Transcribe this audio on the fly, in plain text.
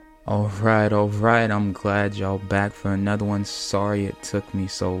All right. I'm glad y'all back for another one. Sorry it took me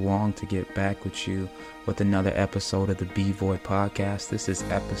so long to get back with you with another episode of the B Void podcast. This is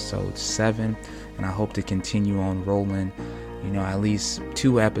episode 7, and I hope to continue on rolling, at least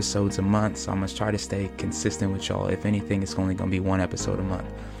 2 episodes a month. So I'm going to try to stay consistent with y'all. If anything, it's only going to be 1 episode a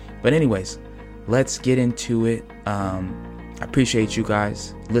month. But anyways, let's get into it. I appreciate you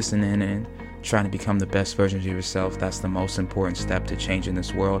guys listening and trying to become the best version of yourself. That's the most important step to changing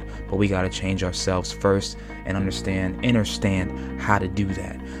this world. But we got to change ourselves first and understand how to do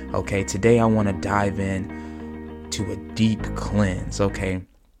that. Okay, today I want to dive in to a deep cleanse. Okay,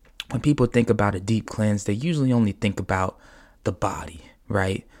 when people think about a deep cleanse, they usually only think about the body,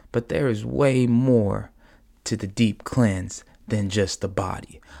 right? But there is way more to the deep cleanse than just the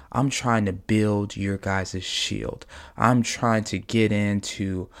body. I'm trying to build your guys' shield. I'm trying to get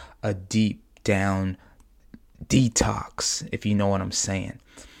into a deep down detox, if you know what I'm saying.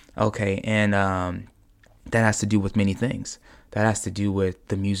 Okay, and that has to do with many things. That has to do with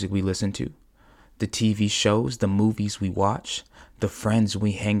the music we listen to, the TV shows, the movies we watch, the friends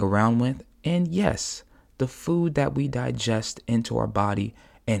we hang around with, and yes, the food that we digest into our body,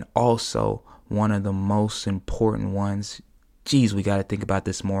 and also one of the most important ones, we got to think about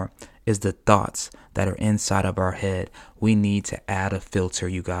this more, is the thoughts that are inside of our head. We need to add a filter,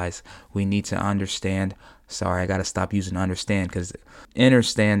 you guys. We need to understand. Sorry, I got to stop using understand because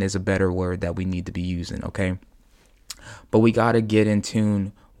understand is a better word that we need to be using, okay? But we got to get in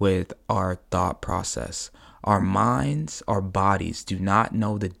tune with our thought process. Our minds, our bodies do not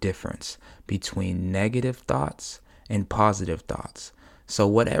know the difference between negative thoughts and positive thoughts. So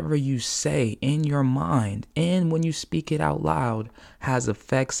whatever you say in your mind and when you speak it out loud has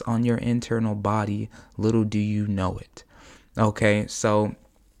effects on your internal body. Little do you know it. Okay, so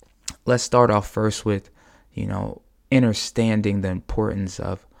let's start off first with, understanding the importance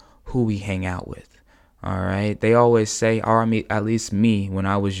of who we hang out with. All right. They always say, or at least me when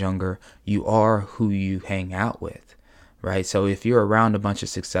I was younger, you are who you hang out with. Right. So if you're around a bunch of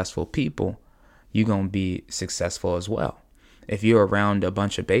successful people, you're going to be successful as well. If you're around a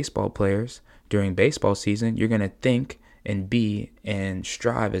bunch of baseball players during baseball season, you're going to think and be and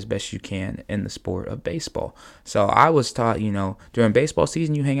strive as best you can in the sport of baseball. So I was taught, during baseball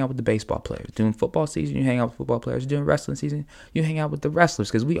season, you hang out with the baseball players. During football season, you hang out with football players. During wrestling season, you hang out with the wrestlers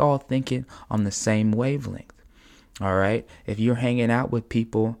because we all thinking on the same wavelength. All right. If you're hanging out with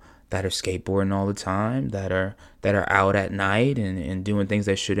people that are skateboarding all the time, that are out at night and doing things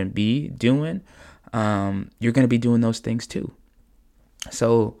they shouldn't be doing, you're going to be doing those things too.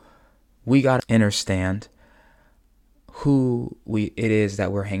 So we got to understand who it is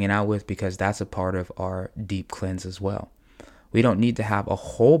that we're hanging out with, because that's a part of our deep cleanse as well. We don't need to have a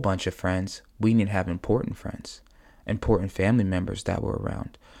whole bunch of friends. We need to have important friends, important family members that we're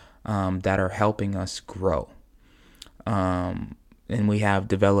around, that are helping us grow. And we have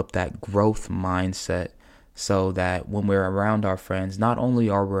developed that growth mindset so that when we're around our friends, not only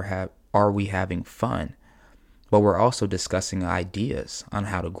are we having fun, but we're also discussing ideas on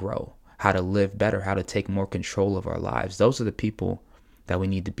how to grow, how to live better, how to take more control of our lives. Those are the people that we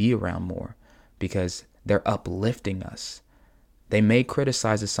need to be around more because they're uplifting us. They may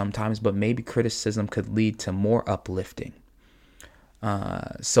criticize us sometimes, but maybe criticism could lead to more uplifting.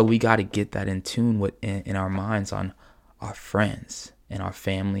 So we got to get that in tune with in our minds on our friends and our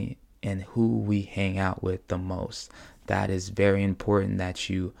family and who we hang out with the most. That is very important, that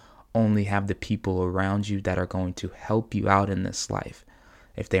you only have the people around you that are going to help you out in this life.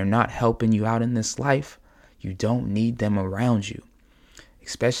 If they're not helping you out in this life, you don't need them around you.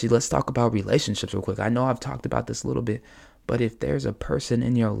 Especially, let's talk about relationships real quick. I know I've talked about this a little bit, but if there's a person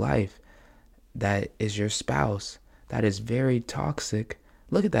in your life that is your spouse that is very toxic,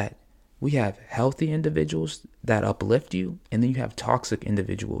 look at that. We have healthy individuals that uplift you, and then you have toxic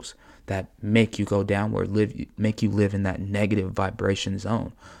individuals that make you go downward, make you live in that negative vibration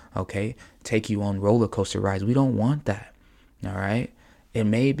zone. Okay, take you on roller coaster rides. We don't want that. All right. It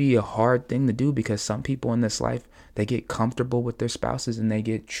may be a hard thing to do because some people in this life, they get comfortable with their spouses and they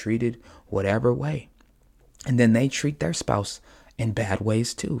get treated whatever way. And then they treat their spouse in bad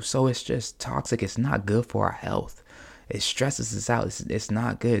ways too. So it's just toxic. It's not good for our health. It stresses us out. It's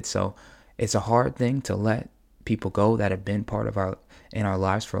not good. So it's a hard thing to let people go that have been part of our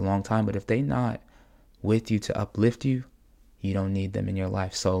lives for a long time. But if they not with you to uplift you, you don't need them in your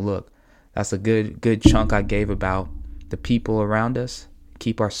life. So look, that's a good chunk I gave about the people around us.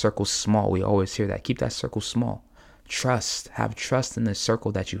 Keep our circle small. We always hear that. Keep that circle small. Have trust in the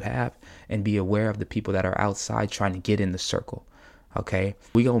circle that you have, and be aware of the people that are outside trying to get in the circle. Okay,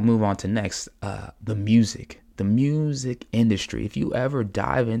 we gonna move on to next, the music. The music industry. If you ever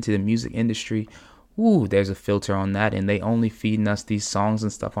dive into the music industry, ooh, there's a filter on that, and they only feeding us these songs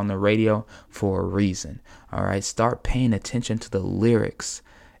and stuff on the radio for a reason. All right, start paying attention to the lyrics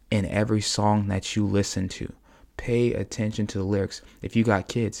in every song that you listen to. Pay attention to the lyrics. If you got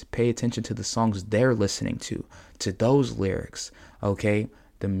kids, pay attention to the songs they're listening to those lyrics. Okay,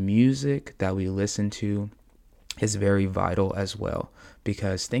 the music that we listen to is very vital as well,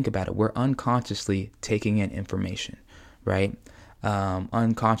 because think about it, we're unconsciously taking in information, right?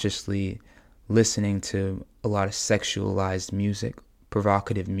 Unconsciously listening to a lot of sexualized music,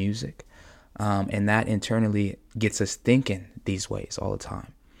 provocative music, and that internally gets us thinking these ways all the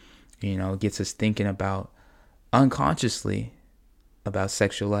time. Gets us thinking about unconsciously about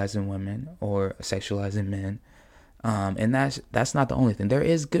sexualizing women or sexualizing men, and that's not the only thing. There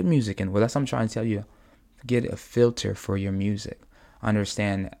is good music, and that's what I'm trying to tell you. Get a filter for your music.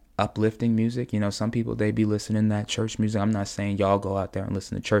 Understand uplifting music. Some people, they be listening to that church music. I'm not saying y'all go out there and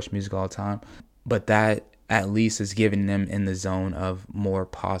listen to church music all the time, but that at least is giving them in the zone of more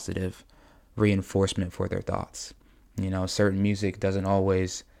positive reinforcement for their thoughts. Certain music doesn't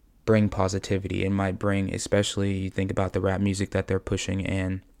always bring positivity. It might bring, especially you think about the rap music that they're pushing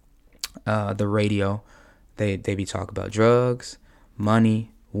in the radio. They be talking about drugs,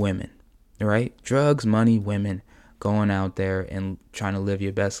 money, women. Right? Drugs, money, women, going out there and trying to live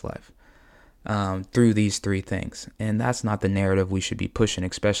your best life through these three things. And that's not the narrative we should be pushing,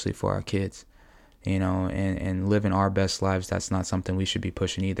 especially for our kids, and living our best lives. That's not something we should be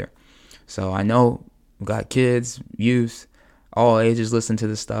pushing either. So I know we got kids, youth, all ages listen to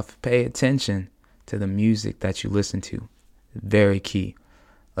this stuff. Pay attention to the music that you listen to. Very key.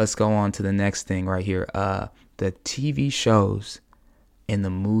 Let's go on to the next thing right here. The TV shows in the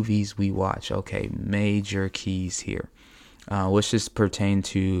movies we watch. Okay, major keys here. Let's just pertain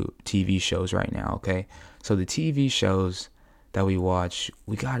to TV shows right now, okay? So the TV shows that we watch,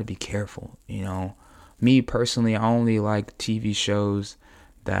 we got to be careful, Me personally, I only like TV shows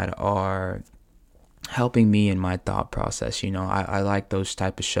that are helping me in my thought process. I like those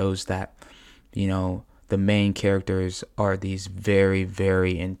type of shows that, the main characters are these very,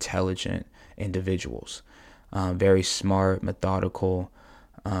 very intelligent individuals, very smart, methodical,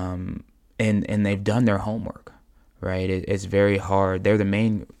 and they've done their homework, right? It's very hard. They're the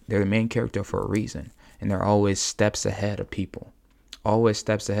main character for a reason, and they're always steps ahead of people, always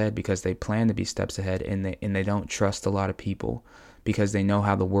steps ahead, because they plan to be steps ahead, and they don't trust a lot of people because they know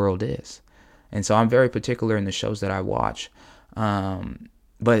how the world is. And so I'm very particular in the shows that I watch.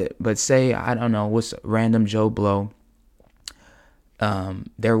 But say, I don't know, what's random Joe Blow,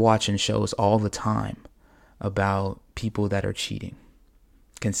 they're watching shows all the time about people that are cheating.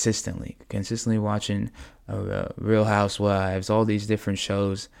 Consistently watching Real Housewives, all these different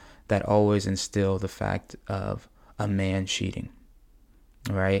shows that always instill the fact of a man cheating,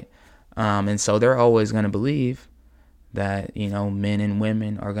 right? And so they're always going to believe that, men and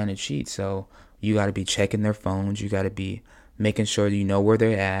women are going to cheat. So you got to be checking their phones. You got to be making sure you know where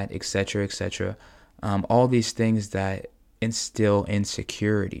they're at, etc., etc. All these things that instill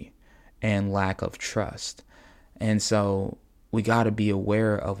insecurity and lack of trust. And so we got to be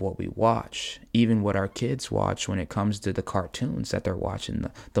aware of what we watch, even what our kids watch when it comes to the cartoons that they're watching,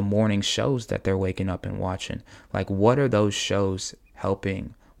 the morning shows that they're waking up and watching. Like, what are those shows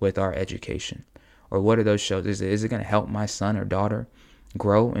helping with our education? Or what are those shows? Is it going to help my son or daughter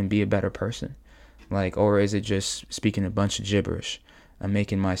grow and be a better person? Or is it just speaking a bunch of gibberish and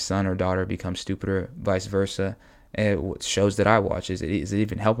making my son or daughter become stupider, vice versa? Shows that I watch, is it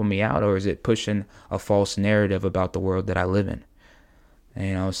even helping me out, or is it pushing a false narrative about the world that I live in?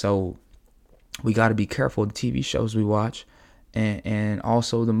 So we got to be careful with the TV shows we watch, and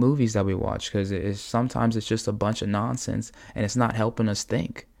also the movies that we watch, because sometimes it's just a bunch of nonsense, and it's not helping us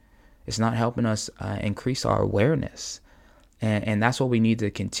think. It's not helping us increase our awareness. And that's what we need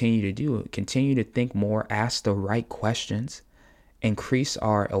to continue to do. Continue to think more, ask the right questions, increase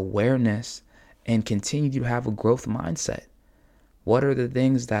our awareness, and continue to have a growth mindset. What are the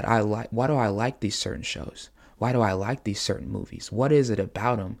things that I like? Why do I like these certain shows? Why do I like these certain movies? What is it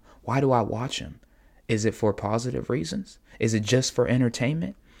about them? Why do I watch them? Is it for positive reasons? Is it just for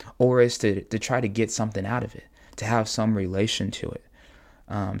entertainment? Or is to try to get something out of it, to have some relation to it,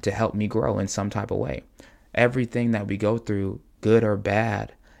 to help me grow in some type of way? Everything that we go through, good or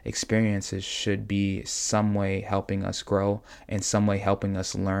bad experiences, should be some way helping us grow, in some way helping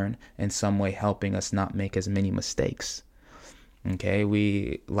us learn, in some way helping us not make as many mistakes. Okay,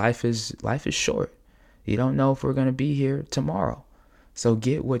 life is short. You don't know if we're going to be here tomorrow. So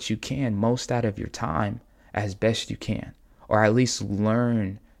get what you can most out of your time as best you can, or at least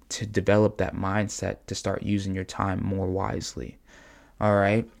learn to develop that mindset to start using your time more wisely. All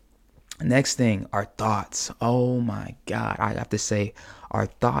right. Next thing, our thoughts. Oh my God. I have to say, our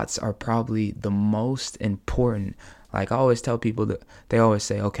thoughts are probably the most important. Like I always tell people that they always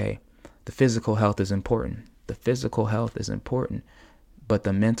say, okay, the physical health is important. The physical health is important, but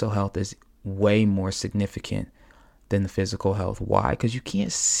the mental health is way more significant than the physical health. Why? Because you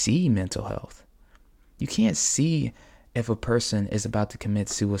can't see mental health. You can't see if a person is about to commit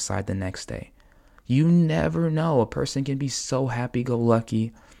suicide the next day. You never know. A person can be so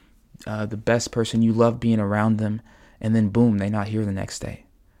happy-go-lucky, the best person, you love being around them, and then boom, they're not here the next day.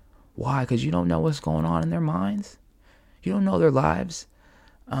 Why? Because you don't know what's going on in their minds. You don't know their lives.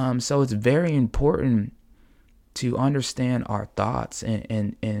 So it's very important to understand our thoughts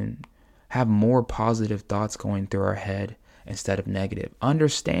and have more positive thoughts going through our head instead of negative.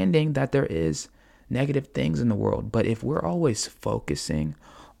 Understanding that there is negative things in the world, but if we're always focusing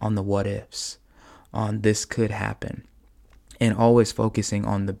on the what ifs, on this could happen, and always focusing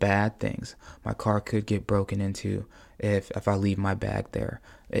on the bad things, my car could get broken into if I leave my bag there,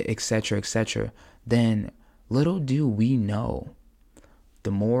 etc., then little do we know,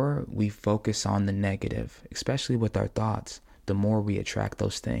 the more we focus on the negative, especially with our thoughts, the more we attract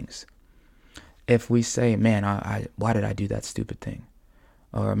those things. If we say, man, why did I do that stupid thing?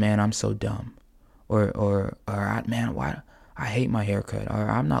 Or, man, I'm so dumb. Or man, why I hate my haircut. Or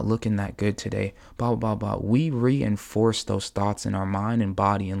I'm not looking that good today. Blah, blah, blah. We reinforce those thoughts in our mind and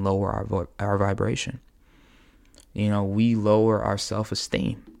body and lower our vibration. We lower our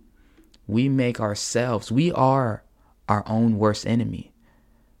self-esteem. We make we are our own worst enemy.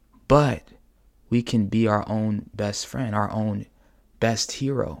 But we can be our own best friend, our own best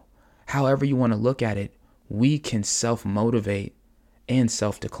hero. However you want to look at it, we can self-motivate and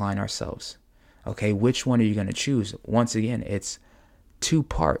self-decline ourselves. Okay, which one are you going to choose? Once again, it's two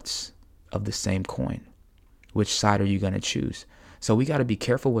parts of the same coin. Which side are you going to choose? So we got to be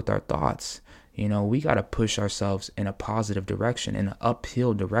careful with our thoughts. We got to push ourselves in a positive direction, in an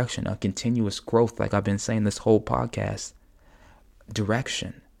uphill direction, a continuous growth, like I've been saying this whole podcast,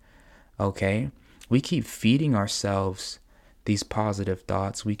 direction. Okay, we keep feeding ourselves these positive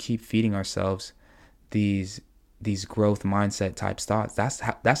thoughts. We keep feeding ourselves these growth mindset type thoughts.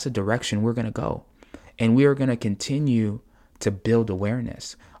 That's the direction we're going to go. And we are going to continue to build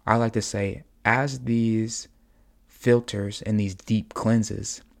awareness. I like to say, as these filters and these deep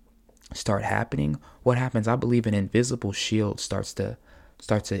cleanses start happening, what happens? I believe an invisible shield starts to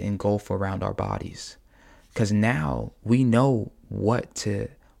engulf around our bodies. Because now we know what to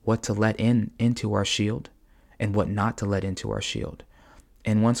let into our shield and what not to let into our shield.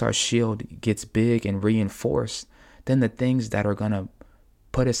 And once our shield gets big and reinforced, then the things that are going to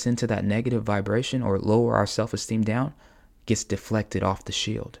put us into that negative vibration or lower our self-esteem down gets deflected off the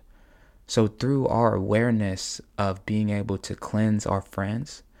shield. So through our awareness of being able to cleanse our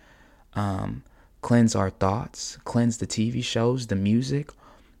friends, cleanse our thoughts, cleanse the TV shows, the music,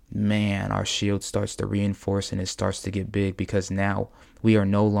 man, our shield starts to reinforce and it starts to get big, because now we are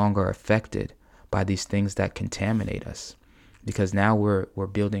no longer affected by these things that contaminate us. Because now we're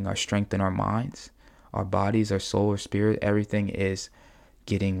building our strength in our minds, our bodies, our soul, our spirit. Everything is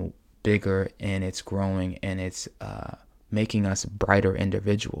getting bigger and it's growing and it's making us brighter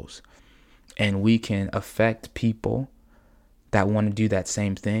individuals. And we can affect people that want to do that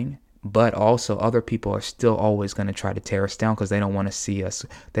same thing. But also other people are still always going to try to tear us down because they don't want to see us.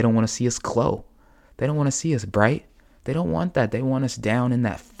 They don't want to see us glow. They don't want to see us bright. They don't want that. They want us down in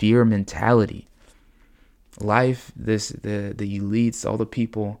that fear mentality. Life, the elites, all the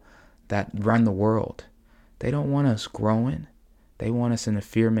people that run the world, they don't want us growing. They want us in a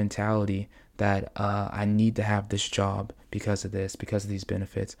fear mentality that I need to have this job because of this, because of these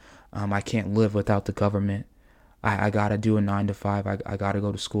benefits. I can't live without the government. I got to do a 9 to 5. I got to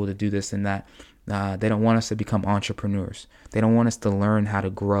go to school to do this and that. They don't want us to become entrepreneurs. They don't want us to learn how to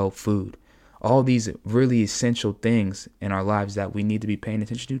grow food. All these really essential things in our lives that we need to be paying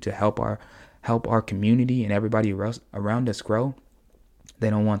attention to help our community and everybody around us grow. They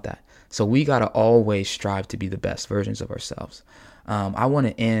don't want that. So we got to always strive to be the best versions of ourselves. I want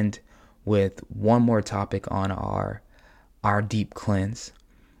to end with one more topic on our deep cleanse.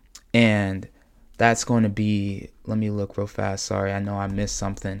 And that's going to be, let me look real fast. Sorry, I know I missed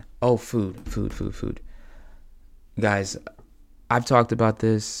something. Oh, food. Guys, I've talked about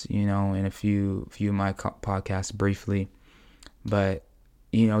this, in a few of my podcasts briefly. But,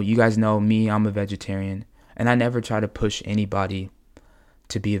 you guys know me, I'm a vegetarian. And I never try to push anybody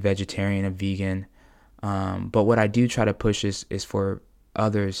to be a vegetarian, a vegan. But what I do try to push is for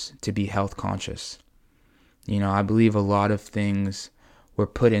others to be health conscious. I believe a lot of things were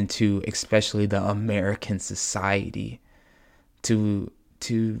put into, especially the American society, to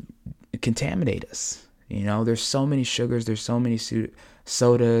contaminate us. There's so many sugars, there's so many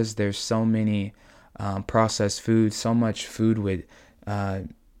sodas, there's so many processed foods, so much food with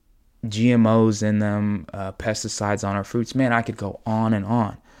GMOs in them, pesticides on our fruits. Man, I could go on and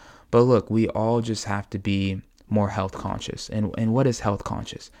on. But look, we all just have to be more health conscious. And what is health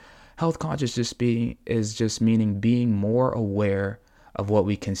conscious? Health conscious is just meaning being more aware of what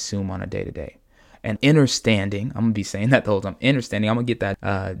we consume on a day-to-day. And understanding, I'm going to be saying that the whole time, understanding, I'm going to get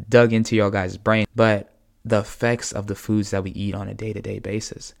that dug into your guys' brain, but the effects of the foods that we eat on a day-to-day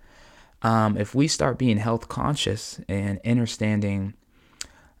basis. If we start being health conscious and understanding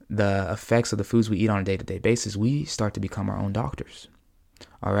the effects of the foods we eat on a day-to-day basis, we start to become our own doctors.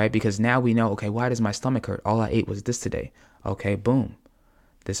 All right, because now we know, okay, why does my stomach hurt? All I ate was this today. Okay, boom.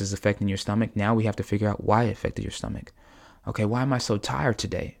 This is affecting your stomach. Now we have to figure out why it affected your stomach. Okay, why am I so tired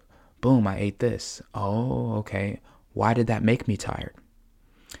today? Boom, I ate this. Oh, okay. Why did that make me tired?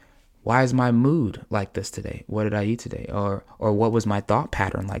 Why is my mood like this today? What did I eat today? Or what was my thought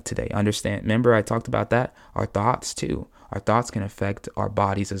pattern like today? Understand? Remember I talked about that? Our thoughts too. Our thoughts can affect our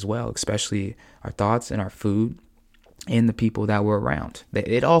bodies as well, especially our thoughts and our food and the people that we're around.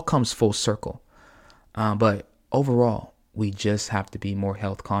 It all comes full circle. But overall, we just have to be more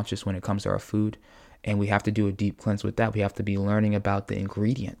health conscious when it comes to our food. And we have to do a deep cleanse with that. We have to be learning about the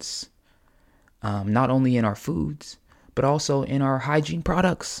ingredients, not only in our foods, but also in our hygiene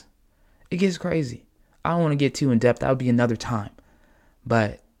products. It gets crazy. I don't want to get too in depth. That would be another time.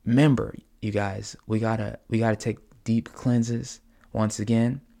 But remember, you guys, we gotta take deep cleanses once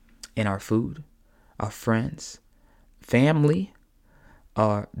again in our food, our friends, family,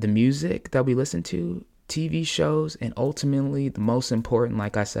 the music that we listen to, TV shows, and ultimately the most important,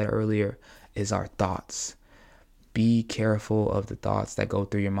 like I said earlier, is our thoughts. Be careful of the thoughts that go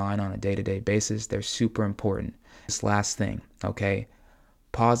through your mind on a day-to-day basis. They're super important. This last thing, okay?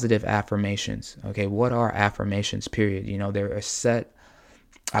 Positive affirmations. Okay, what are affirmations, period? They're a set,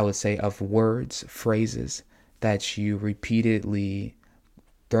 I would say, of words, phrases that you repeatedly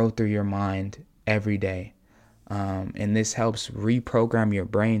throw through your mind every day. And this helps reprogram your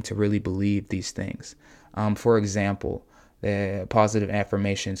brain to really believe these things. For example, the positive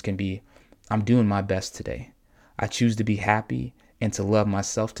affirmations can be, I'm doing my best today. I choose to be happy and to love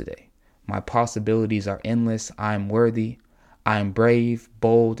myself today. My possibilities are endless. I am worthy. I am brave,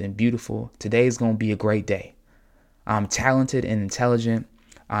 bold, and beautiful. Today is going to be a great day. I'm talented and intelligent.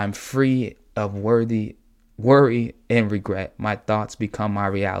 I'm free of worry and regret. My thoughts become my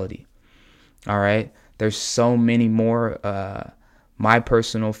reality. All right. There's so many more. My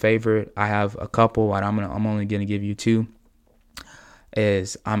personal favorite, I have a couple, but I'm only gonna give you two.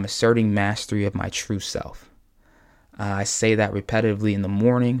 Is I'm asserting mastery of my true self. I say that repetitively in the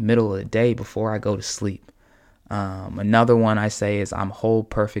morning, middle of the day, before I go to sleep. Another one I say is I'm whole,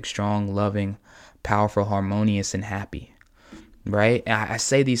 perfect, strong, loving, powerful, harmonious, and happy. Right? I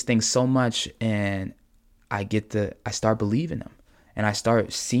say these things so much, and I start believing them, and I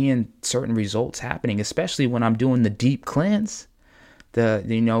start seeing certain results happening, especially when I'm doing the deep cleanse,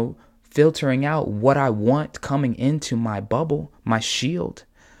 filtering out what I want coming into my bubble, my shield.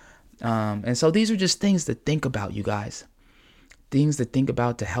 And so these are just things to think about, you guys. Things to think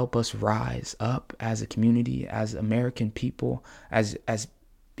about to help us rise up as a community, as American people, as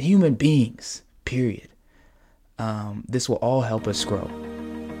human beings, period. This will all help us grow.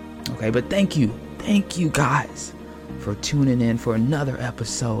 Okay, but thank you guys for tuning in for another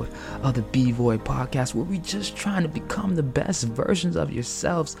episode of the B-Void Podcast, where we're just trying to become the best versions of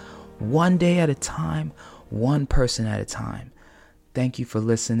yourselves, one day at a time, one person at a time. Thank you for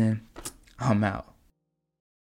listening. I'm out.